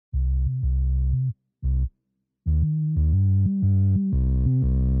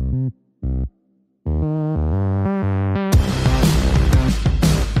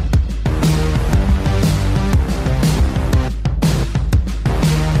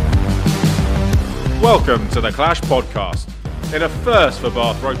Welcome to the Clash Podcast. In a first for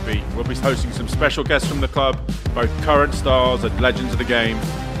Bath Rugby, we'll be hosting some special guests from the club, both current stars and legends of the game,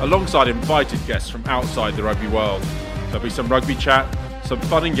 alongside invited guests from outside the rugby world. There'll be some rugby chat, some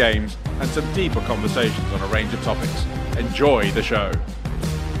fun and games, and some deeper conversations on a range of topics. Enjoy the show.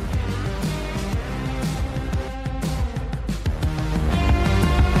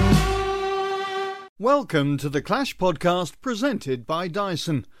 Welcome to the Clash Podcast presented by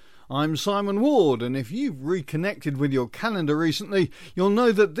Dyson. I'm Simon Ward, and if you've reconnected with your calendar recently, you'll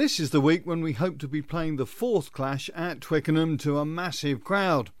know that this is the week when we hope to be playing the fourth Clash at Twickenham to a massive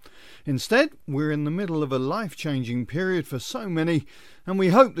crowd. Instead, we're in the middle of a life-changing period for so many, and we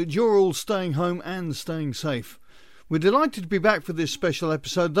hope that you're all staying home and staying safe. We're delighted to be back for this special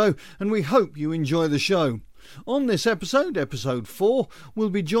episode though, and we hope you enjoy the show. On this episode, episode 4, we'll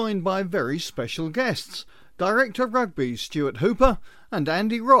be joined by very special guests. Director of Rugby Stuart Hooper and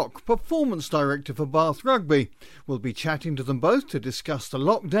Andy Rock, Performance Director for Bath Rugby. We'll be chatting to them both to discuss the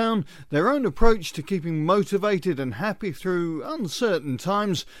lockdown, their own approach to keeping motivated and happy through uncertain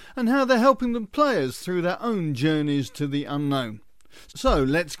times, and how they're helping the players through their own journeys to the unknown. So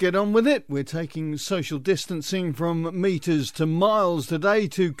let's get on with it. We're taking social distancing from metres to miles today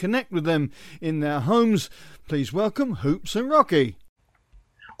to connect with them in their homes. Please welcome Hoops and Rocky.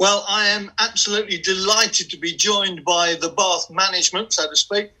 Well, I am absolutely delighted to be joined by the Bath management, so to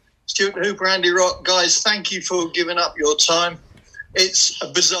speak. Stuart Hooper, Andy Rock. Guys, thank you for giving up your time. It's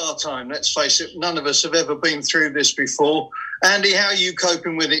a bizarre time, let's face it. None of us have ever been through this before. Andy, how are you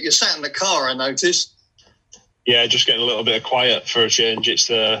coping with it? You're sat in the car, I noticed. Yeah, just getting a little bit of quiet for a change. It's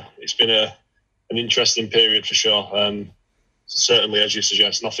been an interesting period for sure. Certainly, as you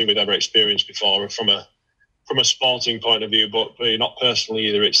suggest, nothing we'd ever experienced before from a sporting point of view, but not personally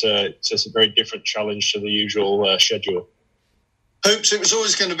either. It's a very different challenge to the usual schedule. Hoops, it was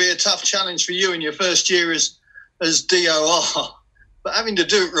always going to be a tough challenge for you in your first year as DOR, but having to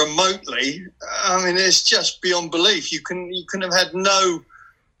do it remotely, I mean, it's just beyond belief. You can have had no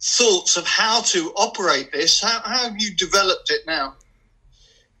thoughts of how to operate this. How have you developed it now?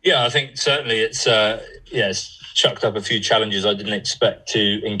 Yeah, I think certainly it's chucked up a few challenges I didn't expect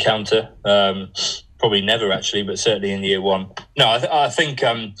to encounter. Probably never actually, but certainly in year one. No, I think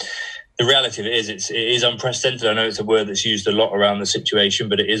the reality of it is unprecedented. I know it's a word that's used a lot around the situation,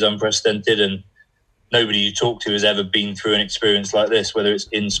 but it is unprecedented, and nobody you talk to has ever been through an experience like this, whether it's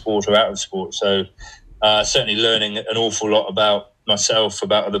in sport or out of sport. So certainly learning an awful lot about myself,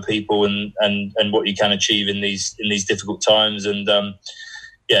 about other people, and what you can achieve in these difficult times. And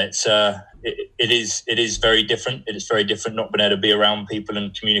it is very different. It is very different not being able to be around people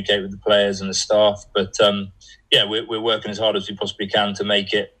and communicate with the players and the staff. But we're working as hard as we possibly can to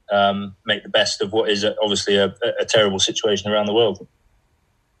make the best of what is obviously a terrible situation around the world.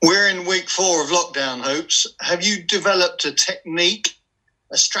 We're in week 4 of lockdown, Hopes. Have you developed a technique,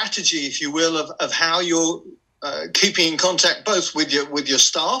 a strategy, if you will, of how you're keeping in contact both with your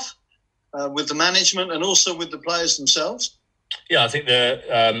staff, with the management, and also with the players themselves? Yeah, I think they're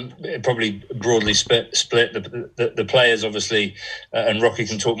probably broadly split. The players, obviously, and Rocky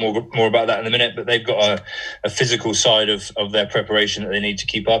can talk more about that in a minute, but they've got a physical side of their preparation that they need to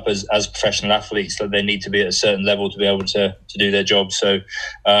keep up as professional athletes, that they need to be at a certain level to be able to do their job. So,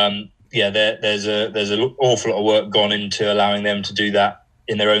 there's an awful lot of work gone into allowing them to do that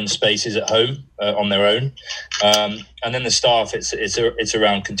in their own spaces at home, on their own. And then the staff, it's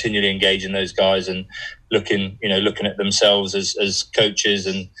around continually engaging those guys and looking at themselves as coaches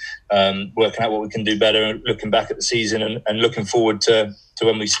and working out what we can do better, and looking back at the season and looking forward to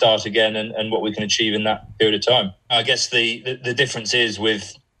when we start again and what we can achieve in that period of time. I guess the difference is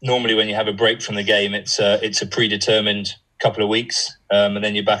with normally when you have a break from the game, it's a predetermined couple of weeks, and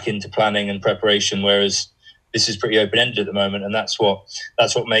then you're back into planning and preparation, whereas this is pretty open-ended at the moment, and that's what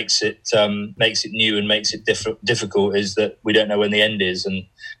makes it new and makes it difficult, is that we don't know when the end is, and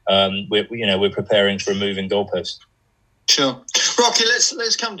we're preparing for a moving goalpost. Sure, Rocky.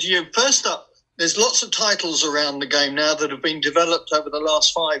 Let's come to you first up. There's lots of titles around the game now that have been developed over the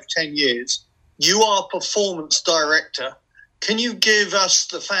last 5-10 years. You are performance director. Can you give us,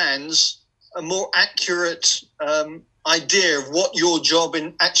 the fans, a more accurate idea of what your job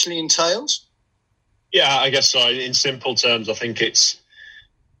actually entails? Yeah, I guess so. In simple terms, I think it's,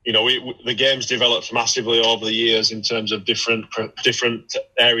 the game's developed massively over the years in terms of different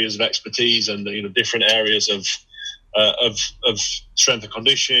areas of expertise and different areas of strength and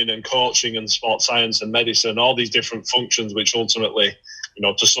conditioning and coaching and sports science and medicine, all these different functions which ultimately,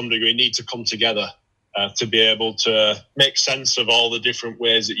 to some degree need to come together to be able to make sense of all the different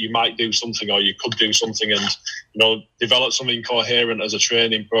ways that you might do something or you could do something, and develop something coherent as a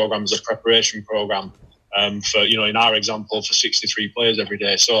training program, as a preparation program, for in our example for 63 players every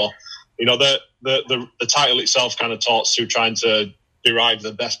day. So the title itself kind of talks to trying to derive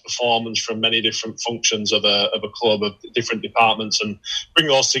the best performance from many different functions of a club, of different departments, and bring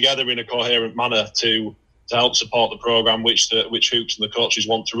those together in a coherent manner to help support the programme which Hoops and the coaches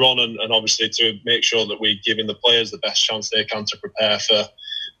want to run, and obviously to make sure that we're giving the players the best chance they can to prepare for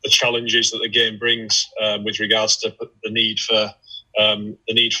the challenges that the game brings, with regards to the need for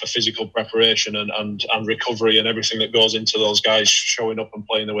physical preparation and recovery and everything that goes into those guys showing up and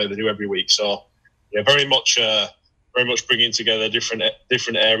playing the way they do every week. So yeah, very much bringing together different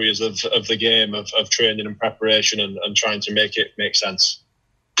areas of the game, of training and preparation, and trying to make it make sense.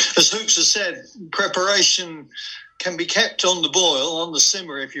 As Hoops has said, preparation can be kept on the boil, on the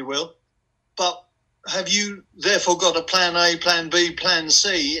simmer, if you will. But have you therefore got a plan A, plan B, plan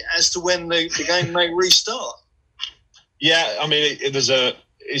C as to when the game may restart? Yeah, I mean,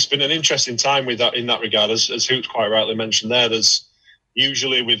 it's been an interesting time with that in that regard, as Hoops quite rightly mentioned there.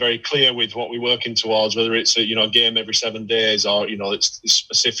 Usually we're very clear with what we're working towards, whether it's a game every 7 days or it's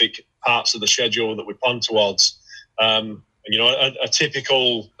specific parts of the schedule that we plan towards. A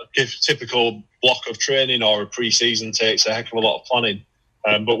typical block of training or a pre-season takes a heck of a lot of planning.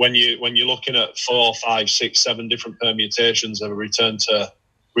 But when you're looking at 4, 5, 6, 7 different permutations of a return to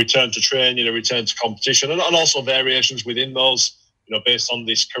training, a return to competition, and also variations within those, based on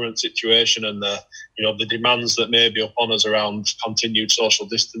this current situation and the demands that may be upon us around continued social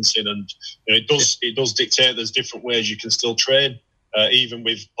distancing, and it does dictate there's different ways you can still train. Even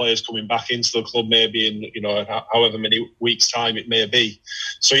with players coming back into the club, maybe in however many weeks' time it may be.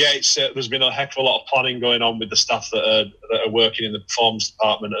 So yeah, there's been a heck of a lot of planning going on with the staff that are working in the performance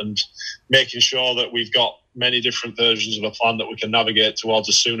department, and making sure that we've got many different versions of a plan that we can navigate towards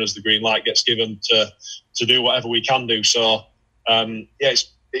as soon as the green light gets given to do whatever we can do. So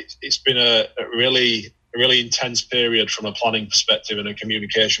it's been a really intense period from a planning perspective and a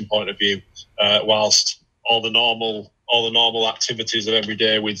communication point of view, whilst all the normal activities of every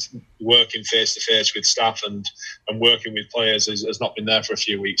day with working face to face with staff and working with players has not been there for a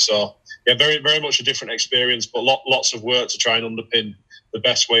few weeks. So yeah, very, very much a different experience, but lots of work to try and underpin the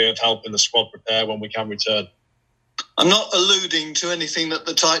best way of helping the squad prepare when we can return. I'm not alluding to anything that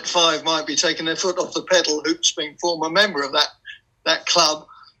the Tight Five might be taking their foot off the pedal, Hoops being former member of that club,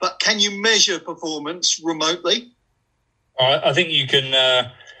 but can you measure performance remotely? I think you can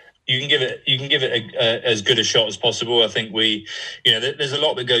give it as good a shot as possible. I think there's a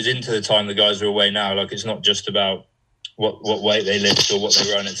lot that goes into the time the guys are away now. Like, it's not just about what weight they lift or what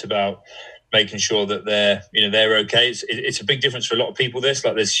they run. It's about making sure that they're okay. It's a big difference for a lot of people.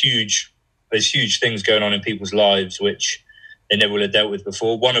 There's huge things going on in people's lives which they never will have dealt with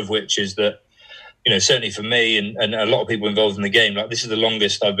before. One of which is that, certainly for me and a lot of people involved in the game, like, this is the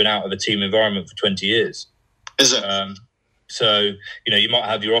longest I've been out of a team environment for 20 years. Is it? So, you might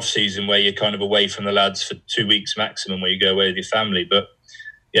have your off season where you're kind of away from the lads for 2 weeks maximum, where you go away with your family. But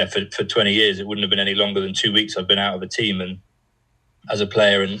yeah, for 20 years, it wouldn't have been any longer than 2 weeks I've been out of a team and as a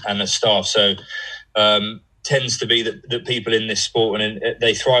player and as staff. So tends to be that people in this sport, and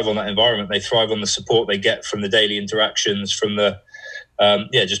they thrive on that environment. They thrive on the support they get from the daily interactions, from the,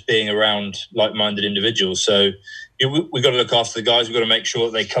 just being around like-minded individuals. So we've got to look after the guys. We've got to make sure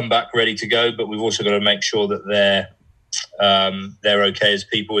that they come back ready to go, but we've also got to make sure that they're okay as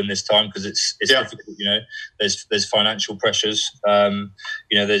people in this time, because it's difficult. There's financial pressures.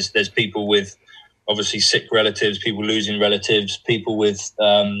 There's people with obviously sick relatives, people losing relatives, people with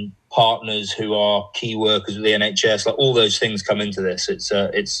partners who are key workers with the NHS. Like, all those things come into this. It's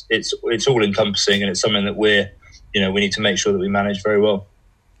all encompassing, and it's something that we need to make sure that we manage very well.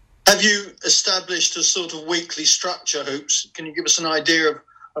 Have you established a sort of weekly structure, Hoops? Can you give us an idea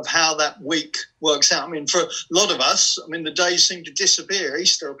of how that week works out? I mean, for a lot of us, the days seem to disappear.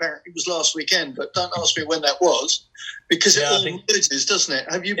 Easter apparently was last weekend, but don't ask me when that was, because it all merges, doesn't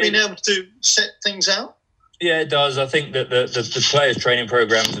it? Have you been able to set things out? Yeah, it does. I think that the players' training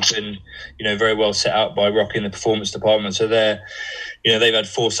programs have been, very well set out by Rocky and the performance department. So they've had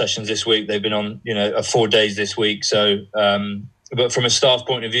 4 sessions this week. They've been on, 4 days this week. So, but from a staff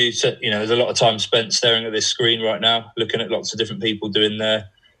point of view, there's a lot of time spent staring at this screen right now, looking at lots of different people doing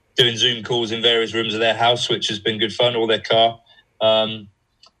Zoom calls in various rooms of their house, which has been good fun, or their car. There's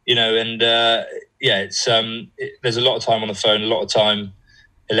a lot of time on the phone, a lot of time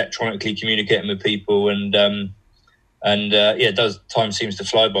electronically communicating with people, and time seems to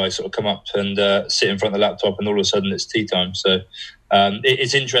fly by. Sort of come up and sit in front of the laptop, and all of a sudden it's tea time. So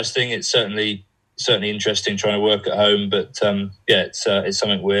it's interesting. It's certainly certainly interesting trying to work at home. But it's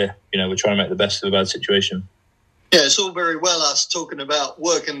something we're trying to make the best of a bad situation. Yeah, it's all very well us talking about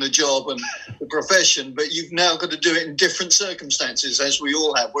working the job and the profession, but you've now got to do it in different circumstances, as we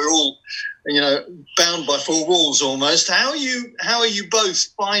all have. We're all, bound by four walls almost. How are you both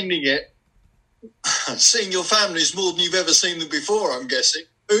finding it? Seeing your families more than you've ever seen them before, I'm guessing.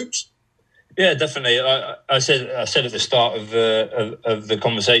 Oops. Yeah, definitely. I said at the start of the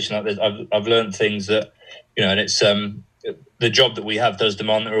conversation that I've learned things that and it's the job that we have does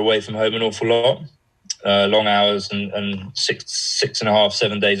demand that we're away from home an awful lot. Long hours and 6.5,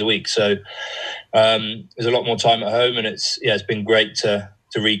 7 days a week. So there's a lot more time at home, and it's been great to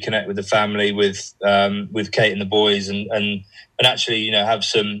reconnect with the family, with Kate and the boys, and actually have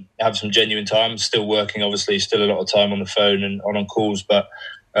some genuine time. Still working, obviously, still a lot of time on the phone and on calls, but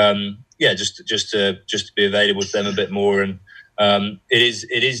just to be available to them a bit more. And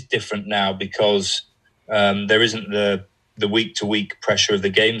it is different now because there isn't the week to week pressure of the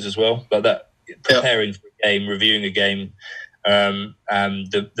games as well, like that. Preparing for a game, reviewing a game, and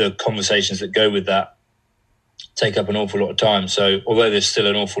the conversations that go with that take up an awful lot of time. So although there's still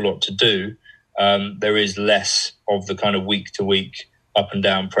an awful lot to do, there is less of the kind of week to week up and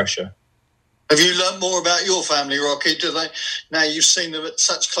down pressure. Have you learned more about your family, Rocky? Now you've seen them at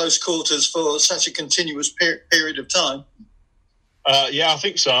such close quarters for such a continuous period of time? I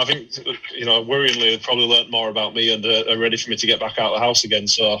think so. I think, worryingly, they've probably learnt more about me and are ready for me to get back out of the house again.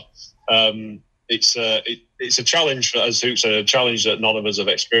 So it's a challenge, as Hoop said, a challenge that none of us have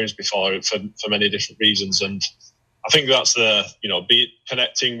experienced before for many different reasons. And I think that's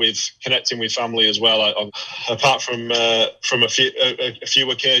connecting with family as well. Apart from a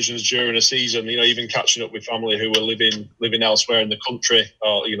few occasions during a season, even catching up with family who were living elsewhere in the country,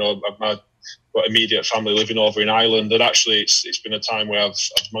 or my immediate family living over in Ireland. And actually, it's been a time where I've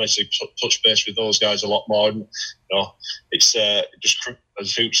managed to touch base with those guys a lot more. And, it's just,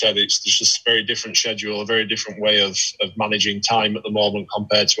 as Hoop said, it's just a very different schedule, a very different way of managing time at the moment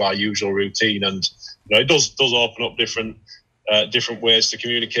compared to our usual routine. And it does open up different ways to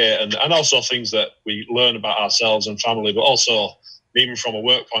communicate, and also things that we learn about ourselves and family, but also even from a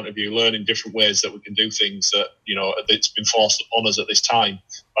work point of view, learning different ways that we can do things that it's been forced upon us at this time,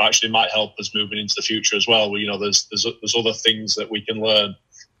 but actually might help us moving into the future as well. There's other things that we can learn,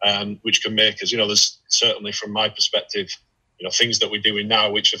 which can make us. There's certainly, from my perspective, things that we're doing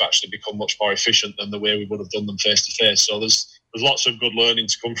now which have actually become much more efficient than the way we would have done them face to face. So there's lots of good learning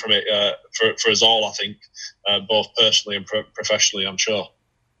to come from it for us all, I think, both personally and professionally, I'm sure.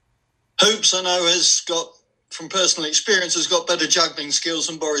 Hoops, I know, from personal experience, has got better juggling skills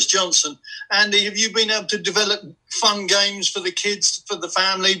than Boris Johnson. Andy, have you been able to develop fun games for the kids, for the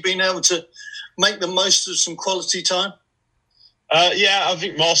family, been able to make the most of some quality time? I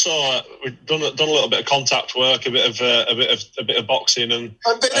think more so. We've done a little bit of contact work, a bit of boxing, and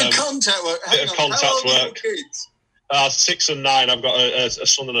a bit of contact work. How old are your kids? 6 and 9. I've got a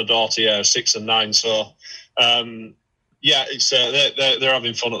son and a daughter. 6 and 9. So it's they're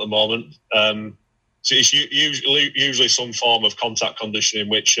having fun at the moment. So it's usually some form of contact conditioning,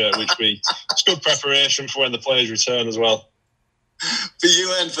 which it's good preparation for when the players return as well. For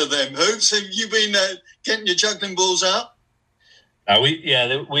you and for them. Hoops, have you been getting your juggling balls out?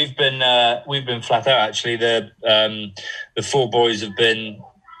 We've been flat out actually. The four boys have been,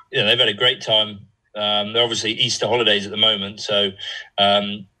 they've had a great time. They're obviously Easter holidays at the moment, so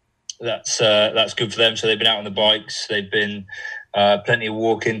that's good for them. So they've been out on the bikes. They've been plenty of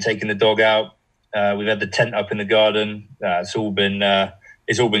walking, taking the dog out. We've had the tent up in the garden. It's all been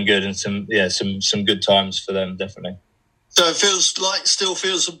good, and some good times for them, definitely. So it still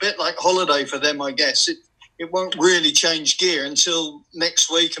feels a bit like holiday for them, I guess. It won't really change gear until next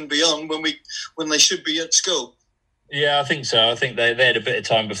week and beyond when they should be at school. Yeah, I think so. I think they had a bit of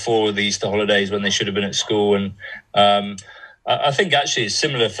time before the Easter holidays when they should have been at school, and I think actually it's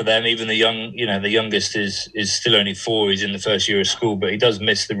similar for them. Even the youngest is still only 4. He's in the first year of school, but he does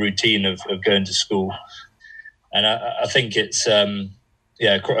miss the routine of going to school. And I think it's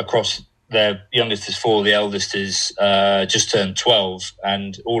across. Their youngest is 4, the eldest is just turned 12,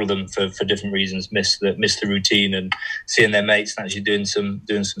 and all of them for different reasons miss the routine and seeing their mates and actually doing some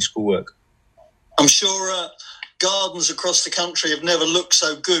schoolwork. I'm sure gardens across the country have never looked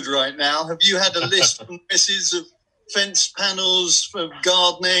so good right now. Have you had a list from missus of fence panels, of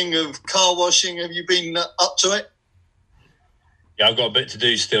gardening, of car washing? Have you been up to it? Yeah, I've got a bit to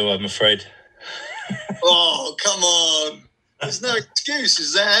do still, I'm afraid. Oh, come on. There's no excuse,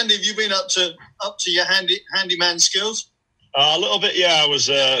 is there, Andy? Have you been up to your handyman skills? A little bit, yeah. I was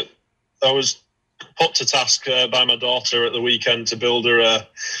put to task by my daughter at the weekend to build her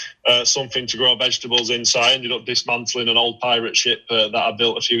something to grow vegetables in. So I ended up dismantling an old pirate ship that I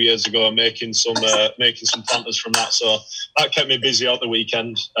built a few years ago and making some planters from that. So that kept me busy out the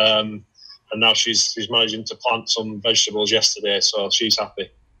weekend. And now she's managing to plant some vegetables yesterday, so she's happy.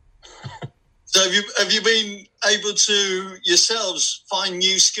 So have you been able to yourselves find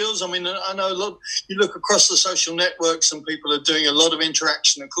new skills? I mean, I know a lot. You look across the social networks and people are doing a lot of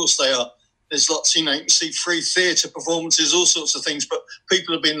interaction. Of course they are. There's lots, you can see free theatre performances, all sorts of things. But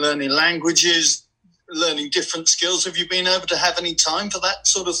people have been learning languages, learning different skills. Have you been able to have any time for that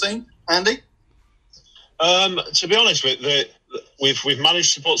sort of thing, Andy? To be honest, we've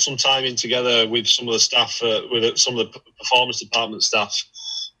managed to put some time in together with some of the staff, with some of the performance department staff,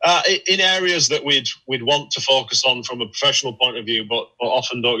 in areas that we'd want to focus on from a professional point of view, but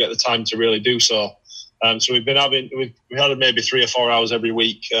often don't get the time to really do so. So we've had maybe 3 or 4 hours every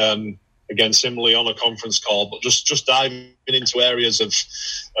week. Again, similarly on a conference call, but just diving into areas of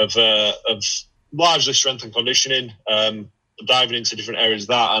largely strength and conditioning, diving into different areas of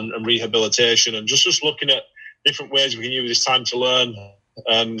that and rehabilitation, and just looking at different ways we can use this time to learn.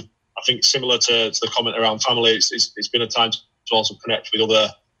 I think similar to the comment around family, it's been a time to also connect with other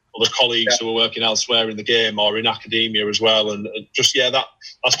colleagues who are working elsewhere in the game or in academia as well, and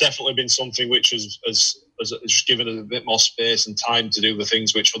that's definitely been something which has just given us a bit more space and time to do the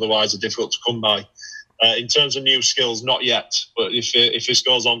things which otherwise are difficult to come by. In terms of new skills, not yet, but if this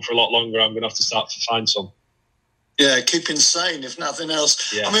goes on for a lot longer, I'm going to have to start to find some. Yeah, keeping sane, if nothing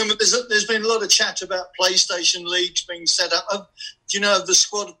else. Yeah. I mean, there's been a lot of chat about PlayStation leagues being set up. Do you know the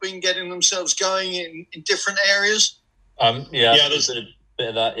squad have been getting themselves going in different areas? There's a bit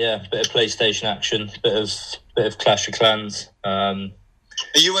of that. Yeah, bit of PlayStation action, bit of Clash of Clans. Are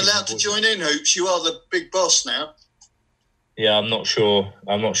you allowed to join in, Hoops? You are the big boss now. Yeah, I'm not sure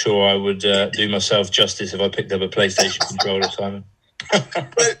I would do myself justice if I picked up a PlayStation controller, Simon.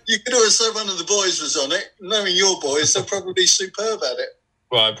 But you could always say one of the boys was on it. Knowing your boys, they're probably superb at it.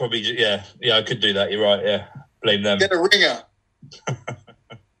 Well, I probably, I could do that. You're right, yeah. Blame them. Get a ringer.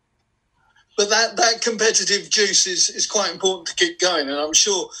 But that competitive juice is quite important to keep going. And I'm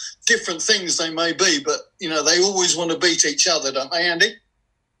sure different things they may be, but, they always want to beat each other, don't they, Andy?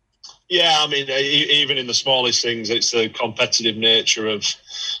 Yeah, I mean, even in the smallest things, it's the competitive nature of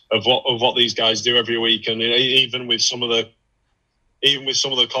what these guys do every week, and even with some of the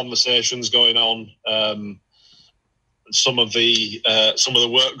conversations going on, some of the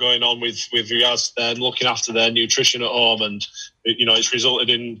work going on with regards to them looking after their nutrition at home, and it's resulted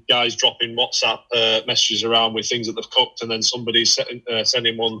in guys dropping WhatsApp messages around with things that they've cooked, and then somebody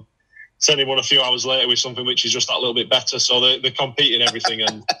sending one a few hours later with something which is just that little bit better. So they're competing everything,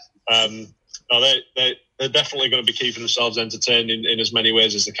 and they're definitely going to be keeping themselves entertained in as many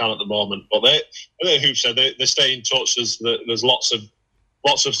ways as they can at the moment. But who said they stay in touch. There's lots of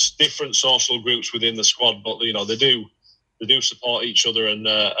different social groups within the squad, but they do support each other, and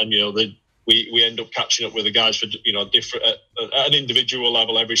we end up catching up with the guys for different at an individual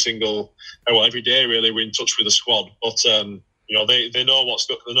level every day. Really, we're in touch with the squad, but they know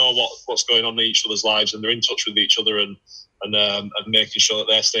what's going on in each other's lives, and they're in touch with each other and making sure that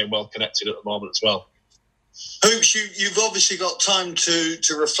they're staying well connected at the moment as well. Hoops, you've obviously got time to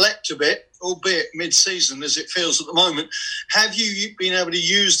reflect a bit, albeit mid-season as it feels at the moment. Have you been able to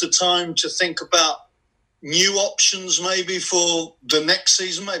use the time to think about new options maybe for the next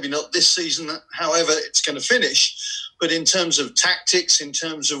season? Maybe not this season, however it's going to finish, but in terms of tactics, in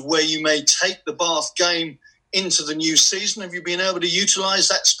terms of where you may take the Bath game into the new season, have you been able to utilise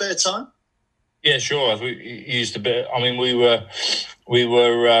that spare time? Yeah, sure. We used a bit. I mean, we were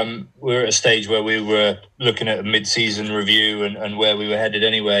at a stage where we were looking at a mid-season review and where we were headed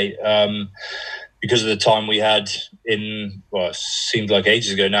anyway, because of the time we had it seemed like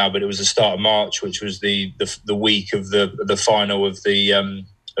ages ago now, but it was the start of March, which was the week of the final of the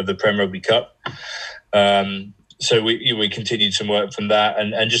Premier Rugby Cup. So we continued some work from that,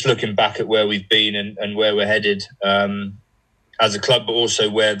 and just looking back at where we've been and where we're headed. As a club, but also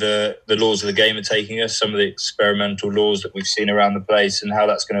where the laws of the game are taking us, some of the experimental laws that we've seen around the place and how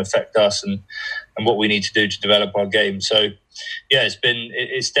that's going to affect us and what we need to do to develop our game. So, yeah,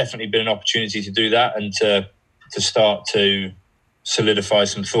 it's definitely been an opportunity to do that and to start to solidify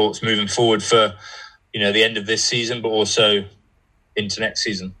some thoughts moving forward for, the end of this season, but also into next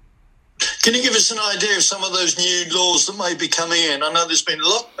season. Can you give us an idea of some of those new laws that may be coming in? I know there's been a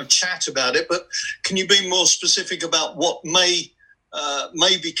lot of chat about it, but can you be more specific about what may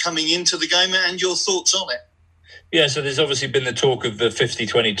be coming into the game and your thoughts on it? Yeah, so there's obviously been the talk of the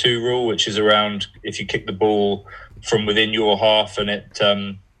 50-22 rule, which is around if you kick the ball from within your half and it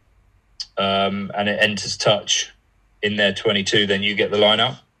and it enters touch in their 22, then you get the line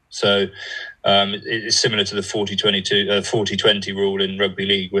out. So it's similar to the 40-20 rule in rugby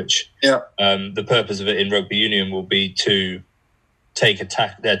league, which the purpose of it in rugby union will be to take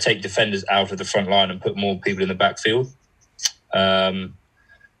defenders out of the front line and put more people in the backfield.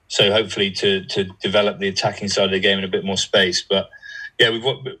 So hopefully to develop the attacking side of the game in a bit more space. But yeah, we've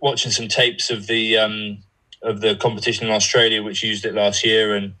watching some tapes of the competition in Australia, which used it last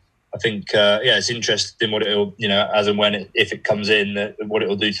year, and I think it's interesting in what it'll, as and when if it comes in, what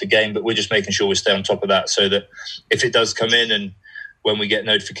it'll do to the game. But we're just making sure we stay on top of that, so that if it does come in, and when we get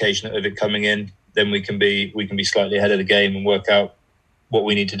notification of it coming in, then we can be slightly ahead of the game and work out what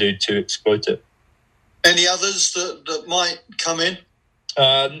we need to do to exploit it. Any others that might come in?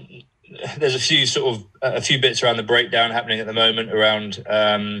 There's a few bits around the breakdown happening at the moment around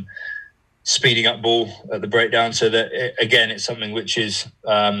speeding up ball at the breakdown, so that again it's something which is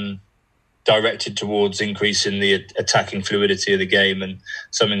directed towards increasing the attacking fluidity of the game, and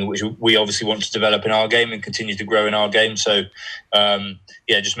something which we obviously want to develop in our game and continue to grow in our game. So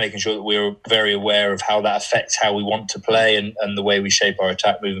just making sure that we're very aware of how that affects how we want to play and the way we shape our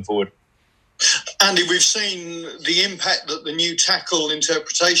attack moving forward. Andy, we've seen the impact that the new tackle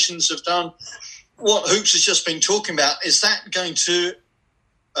interpretations have done. What Hoops has just been talking about, is that going to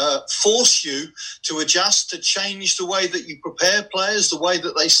force you to adjust, to change the way that you prepare players, the way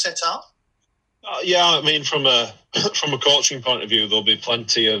that they set up? From a coaching point of view, there'll be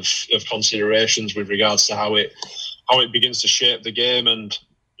plenty of considerations with regards to how it begins to shape the game, and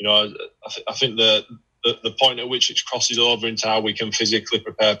I think the point at which it crosses over into how we can physically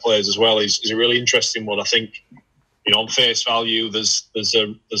prepare players as well is a really interesting one. I think on face value, there's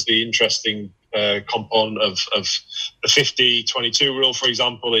the interesting component of the 50-22 rule, for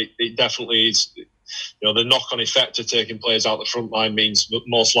example. It definitely is. The knock-on effect of taking players out the front line means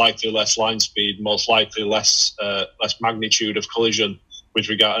most likely less line speed, most likely less magnitude of collision with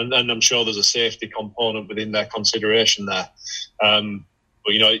regard, and I'm sure there's a safety component within their consideration there.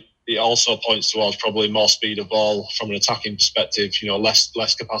 But it also points towards probably more speed of ball from an attacking perspective.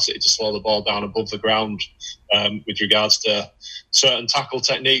 Less capacity to slow the ball down above the ground with regards to certain tackle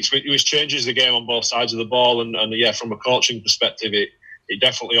techniques, which changes the game on both sides of the ball. And from a coaching perspective, it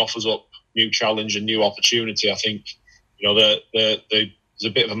definitely offers up new challenge and new opportunity. I think there's a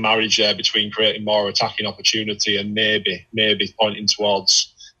bit of a marriage there between creating more attacking opportunity and maybe pointing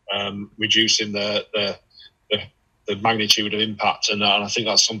towards reducing the magnitude of impact, and I think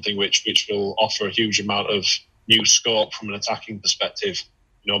that's something which will offer a huge amount of new scope from an attacking perspective.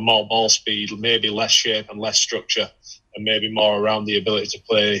 More ball speed, maybe less shape and less structure, and maybe more around the ability to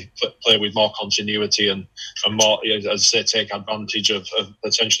play with more continuity and more, as I say, take advantage of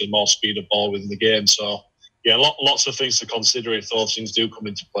potentially more speed of ball within the game. So, lots of things to consider if those things do come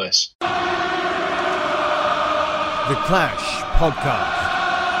into place. The Clash Podcast.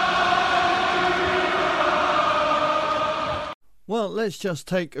 Well, let's just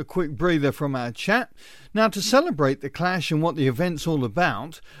take a quick breather from our chat. Now, to celebrate the Clash and what the event's all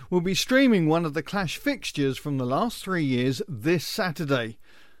about, we'll be streaming one of the Clash fixtures from the last 3 years this Saturday.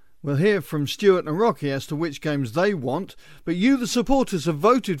 We'll hear from Stuart and Rocky as to which games they want, but you, the supporters, have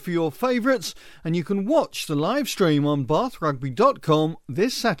voted for your favourites, and you can watch the live stream on bathrugby.com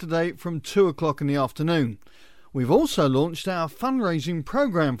this Saturday from 2 o'clock in the afternoon. We've also launched our fundraising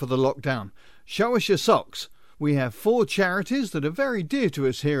programme for the lockdown, Show Us Your Socks. We have 4 charities that are very dear to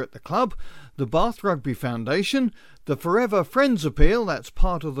us here at the club: the Bath Rugby Foundation, the Forever Friends Appeal, that's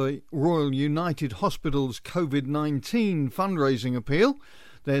part of the Royal United Hospital's COVID-19 fundraising appeal.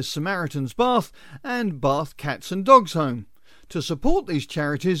 There's Samaritan's Bath and Bath Cats and Dogs Home. To support these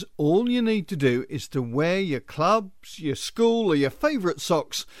charities, all you need to do is to wear your club's, your school or your favourite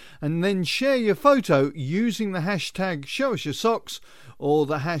socks, and then share your photo using the hashtag #ShowUsYourSocks or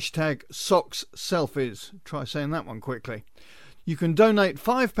the hashtag #SocksSelfies. Try saying that one quickly. You can donate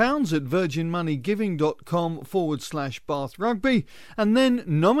 £5 at virginmoneygiving.com/Bath Rugby and then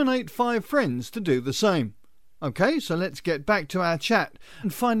nominate 5 friends to do the same. OK, so let's get back to our chat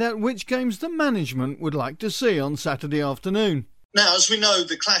and find out which games the management would like to see on Saturday afternoon. Now, as we know,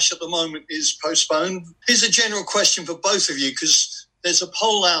 the Clash at the moment is postponed. Here's a general question for both of you, because there's a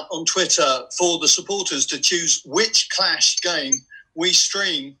poll out on Twitter for the supporters to choose which Clash game we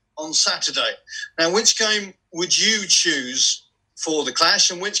stream on Saturday. Now, which game would you choose for the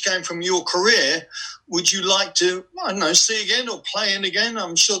Clash, and which game from your career would you like to, see again or play in again?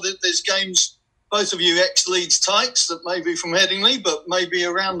 I'm sure that there's games, both of you ex-Leeds Tykes, that may be from Headingley, but maybe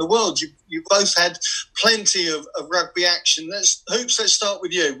around the world. You've both had plenty of rugby action. Hoops, let's start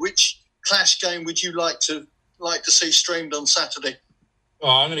with you. Which Clash game would you like to see streamed on Saturday? Oh,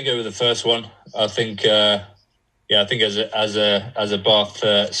 I'm going to go with the first one. I think, I think as a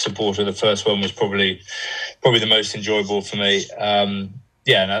Bath supporter, the first one was probably the most enjoyable for me.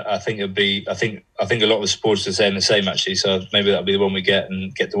 And I think it'd be. I think a lot of the supporters are saying the same actually. So maybe that'll be the one we get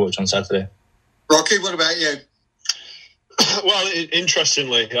to watch on Saturday. Rocky, what about you? Well,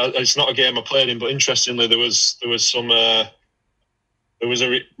 interestingly, it's not a game I played in, but interestingly, there was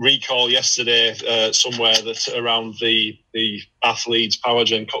a recall yesterday somewhere that around the Bath Leeds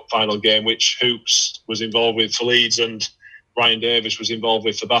Powergen Cup final game, which Hoops was involved with for Leeds and Ryan Davis was involved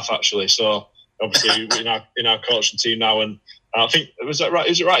with for Bath actually. So obviously in our coaching team now, and I think was that right?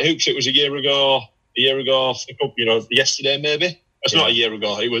 Is it right, Hoops? It was a year ago, yesterday maybe. It's not a year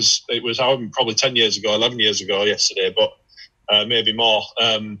ago. It was probably 10 years ago, 11 years ago yesterday, but maybe more.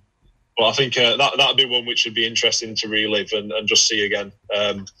 But I think that'd be one which would be interesting to relive and just see again.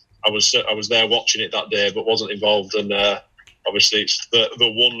 I was there watching it that day, but wasn't involved. And obviously, it's the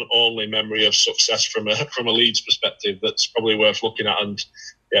one only memory of success from a Leeds perspective that's probably worth looking at. And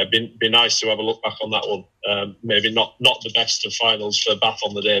be nice to have a look back on that one. Maybe not the best of finals for Bath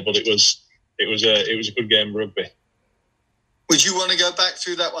on the day, but it was a good game of rugby. Would you want to go back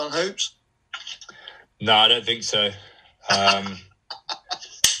through that one, Hoops? No, I don't think so.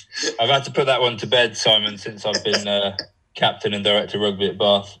 I've had to put that one to bed, Simon, since I've been captain and director of rugby at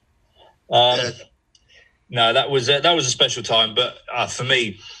Bath. No, that was a special time. But for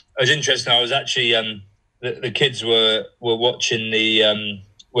me, it was interesting. I was actually the kids were watching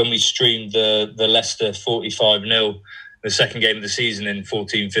when we streamed the Leicester 45-0, the second game of the season in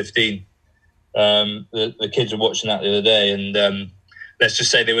 14-15. The kids were watching that the other day, and let's just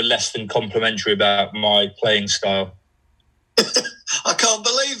say they were less than complimentary about my playing style. I can't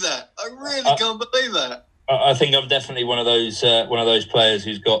believe that. I really can't believe that. I think I'm definitely one of those players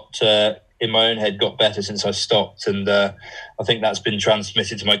who's got, in my own head, got better since I stopped, and I think that's been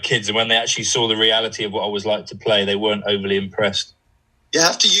transmitted to my kids. And when they actually saw the reality of what I was like to play, they weren't overly impressed. You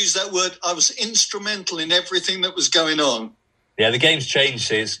have to use that word. I was instrumental in everything that was going on. Yeah, the game's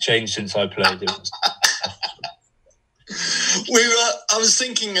changed. It's changed since I played. I was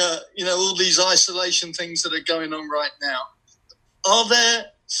thinking, all these isolation things that are going on right now. Are there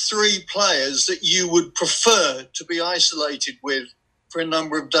 3 players that you would prefer to be isolated with for a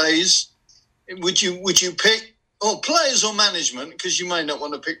number of days? Would you pick players or management? Because you may not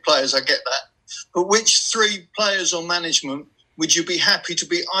want to pick players, I get that. But which 3 players or management would you be happy to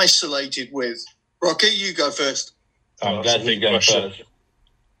be isolated with? Rocky, you go first. I'm glad you go first.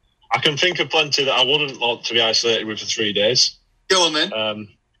 I can think of plenty that I wouldn't want to be isolated with for 3 days. Go on then.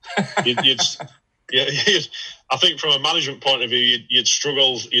 I think from a management point of view, you'd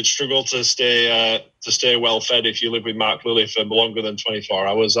struggle to stay well fed if you live with Mark Lilly for longer than 24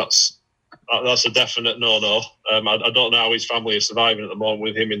 hours. That's a definite no. I don't know how his family is surviving at the moment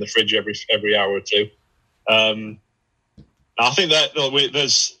with him in the fridge every hour or two. I think that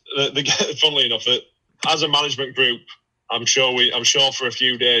there's funnily enough that as a management group, I'm sure for a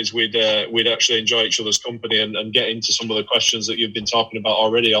few days we'd actually enjoy each other's company and get into some of the questions that you've been talking about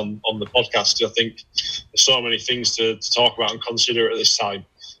already on the podcast. I think there's so many things to talk about and consider at this time.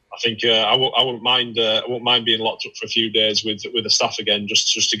 I think I wouldn't mind being locked up for a few days with the staff again,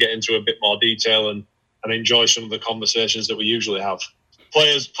 just to get into a bit more detail and enjoy some of the conversations that we usually have.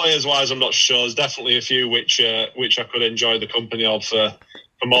 Players wise, I'm not sure. There's definitely a few which I could enjoy the company of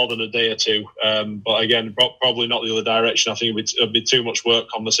for more than a day or two. But again, probably not the other direction. I think it'd be too much work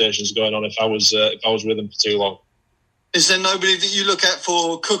conversations going on if I was with them for too long. Is there nobody that you look at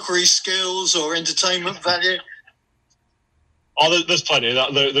for cookery skills or entertainment value? Oh, there's plenty.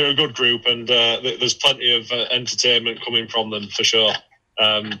 They're a good group, and there's plenty of entertainment coming from them for sure.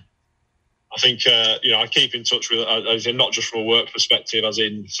 I think I keep in touch with, as in not just from a work perspective, as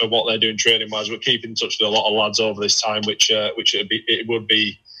in for what they're doing training wise, but keep in touch with a lot of lads over this time, which it would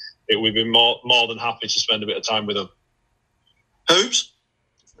be more than happy to spend a bit of time with them. Hoops?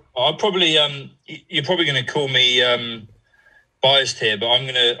 I'll probably you're probably going to call me biased here, but I'm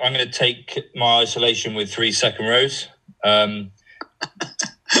gonna take my isolation with 3 second rows. One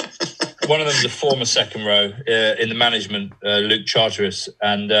of them is a former second row in the management, Luke Charteris,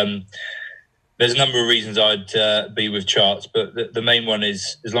 and there's a number of reasons I'd be with Charts, but the main one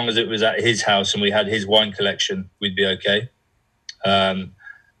is as long as it was at his house and we had his wine collection, we'd be okay.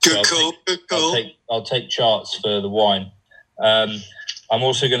 Good call. I'll take Charts for the wine. I'm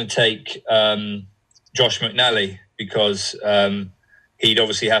also going to take Josh McNally because he'd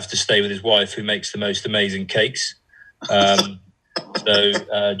obviously have to stay with his wife, who makes the most amazing cakes.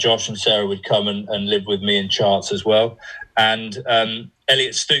 So Josh and Sarah would come and live with me in Charts as well. And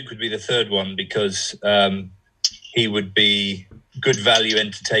Elliot Stooke would be the third one because he would be good value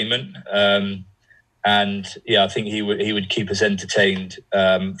entertainment. And yeah, I think he would keep us entertained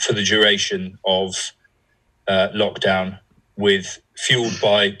for the duration of lockdown, fueled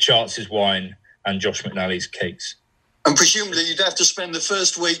by Charts' wine and Josh McNally's cakes. And presumably you'd have to spend the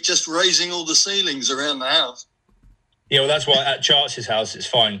first week just raising all the ceilings around the house. Yeah, well, that's why at Charts' house it's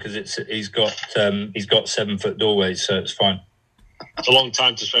fine, because he's got 7-foot doorways, so it's fine. It's a long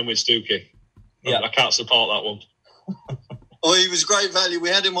time to spend with Stookie. Yeah, I can't support that one. Oh, he was great value. We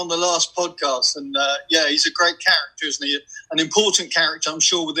had him on the last podcast, and he's a great character, isn't he? An important character, I'm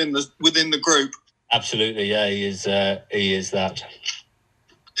sure, within the group. Absolutely, yeah, he is that.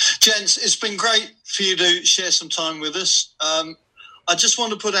 Gents, it's been great for you to share some time with us. I just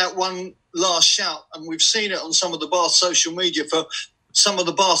want to put out one last shout, and we've seen it on some of the Bath social media for some of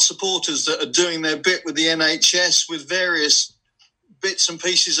the Bath supporters that are doing their bit with the NHS, with various bits and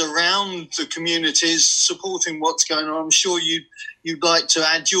pieces around the communities, supporting what's going on. I'm sure you'd like to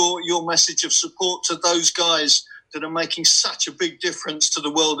add your message of support to those guys that are making such a big difference to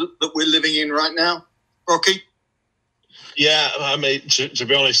the world that we're living in right now. Rocky? Yeah, I mean, to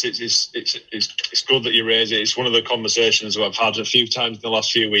be honest, it's good that you raise it. It's one of the conversations that I've had a few times in the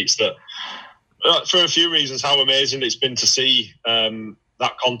last few weeks that, for a few reasons, how amazing it's been to see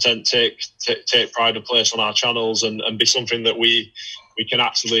that content take pride of place on our channels and be something that we can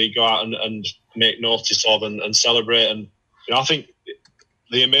actually go out and make notice of and celebrate. And I think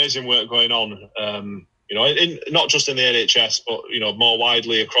the amazing work going on, not just in the NHS, but more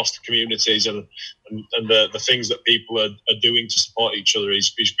widely across the communities and the things that people are doing to support each other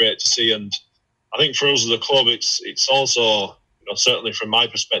is great to see. And I think for us as a club, it's also, certainly from my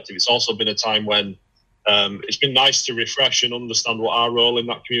perspective, it's also been a time when it's been nice to refresh and understand what our role in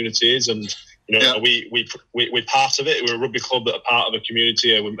that community is. And we're part of it. We're a rugby club that are part of a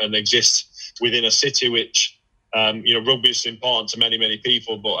community and exist within a city which. Rugby is important to many, many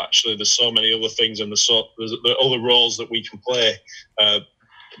people, but actually there's so many other things and there's other roles that we can play,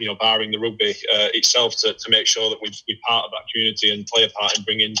 barring the rugby itself to make sure that we're part of that community and play a part in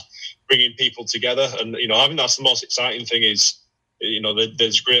bringing people together. And, I think that's the most exciting thing is,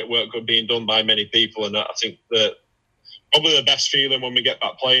 there's great work being done by many people. And I think that probably the best feeling when we get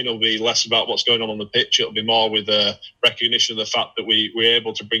back playing will be less about what's going on the pitch. It'll be more with the recognition of the fact that we're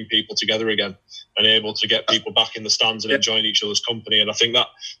able to bring people together again and able to get people back in the stands and enjoying each other's company. And I think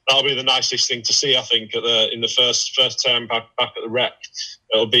that'll be the nicest thing to see. I think in the first term back at the Rec,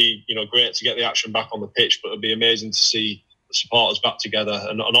 it'll be great to get the action back on the pitch, but it'll be amazing to see the supporters back together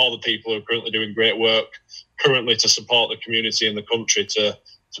and all the people who are currently doing great work currently to support the community and the country to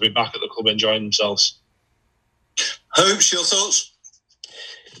be back at the club enjoying themselves. Hoops, your thoughts?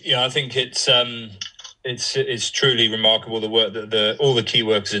 Yeah, I think it's truly remarkable the work that all the key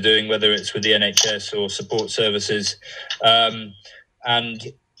workers are doing, whether it's with the NHS or support services, and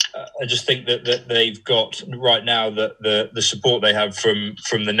I just think that they've got right now that the support they have from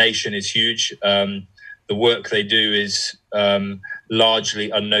the nation is huge. The work they do is largely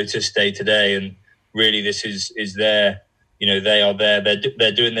unnoticed day to day, and really this is their they are there.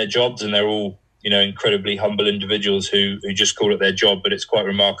 They're doing their jobs, and they're all. Incredibly humble individuals who just call it their job, but it's quite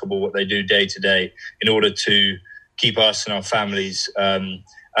remarkable what they do day to day in order to keep us and our families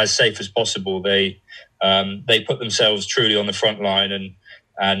as safe as possible. They put themselves truly on the front line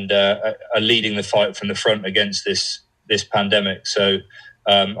and are leading the fight from the front against this pandemic. So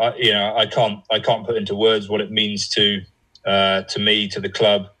I can't put into words what it means to me, to the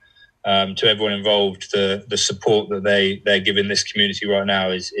club. To everyone involved, the support that they're giving this community right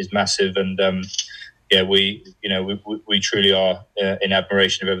now is massive, and we truly are in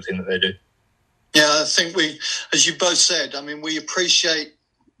admiration of everything that they do. Yeah, I think as you both said, we appreciate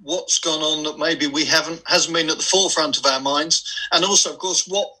what's gone on that maybe hasn't been at the forefront of our minds, and also, of course,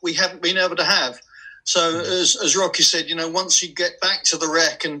 what we haven't been able to have. So, as Rocky said, once you get back to the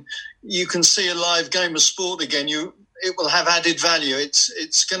Rec and you can see a live game of sport again, it will have added value.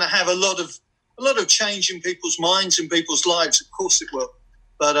 It's going to have a lot of change in people's minds, in people's lives. Of course it will.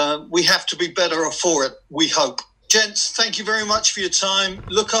 But we have to be better off for it, we hope. Gents, thank you very much for your time.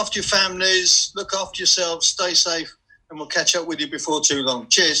 Look after your families. Look after yourselves. Stay safe. And we'll catch up with you before too long.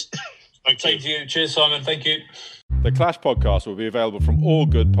 Cheers. Thank you. Cheers, Simon. Thank you. The Clash podcast will be available from all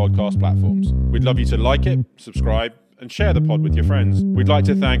good podcast platforms. We'd love you to like it, subscribe, and share the pod with your friends. We'd like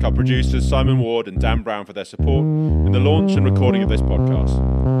to thank our producers Simon Ward and Dan Brown for their support in the launch and recording of this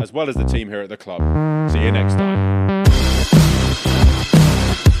podcast, as well as the team here at the club. See you next time.